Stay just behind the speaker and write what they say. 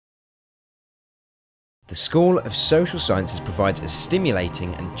The School of Social Sciences provides a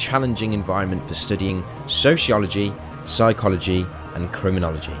stimulating and challenging environment for studying sociology, psychology and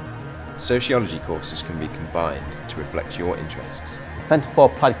criminology. Sociology courses can be combined to reflect your interests. The Centre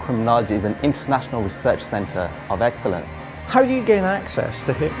for Applied Criminology is an international research centre of excellence. How do you gain access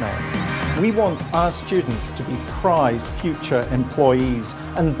to HitMen? We want our students to be prize future employees,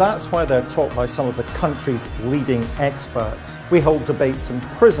 and that's why they're taught by some of the country's leading experts. We hold debates in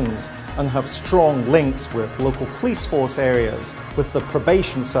prisons and have strong links with local police force areas, with the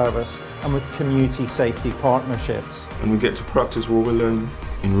probation service and with community safety partnerships. And we get to practice what we learn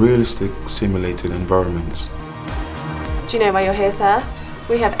in realistic simulated environments. Do you know why you're here, sir?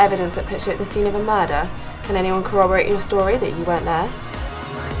 We have evidence that puts you at the scene of a murder. Can anyone corroborate your story that you weren't there?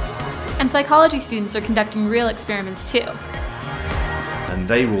 And psychology students are conducting real experiments too. And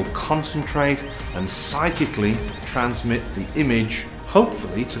they will concentrate and psychically transmit the image,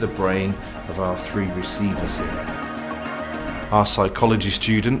 hopefully, to the brain of our 3 receivers here. Our psychology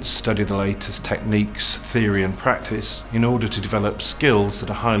students study the latest techniques, theory and practice in order to develop skills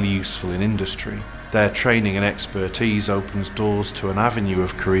that are highly useful in industry. Their training and expertise opens doors to an avenue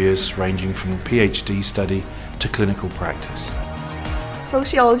of careers ranging from PhD study to clinical practice.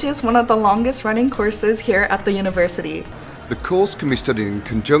 Sociology is one of the longest running courses here at the university. The course can be studied in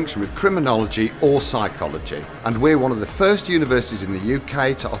conjunction with criminology or psychology, and we're one of the first universities in the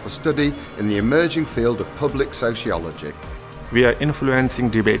UK to offer study in the emerging field of public sociology. We are influencing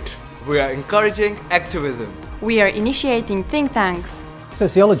debate. We are encouraging activism. We are initiating think tanks.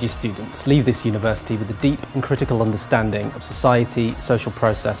 Sociology students leave this university with a deep and critical understanding of society, social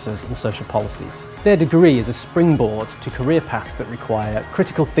processes and social policies. Their degree is a springboard to career paths that require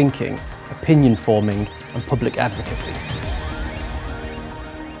critical thinking, opinion forming and public advocacy.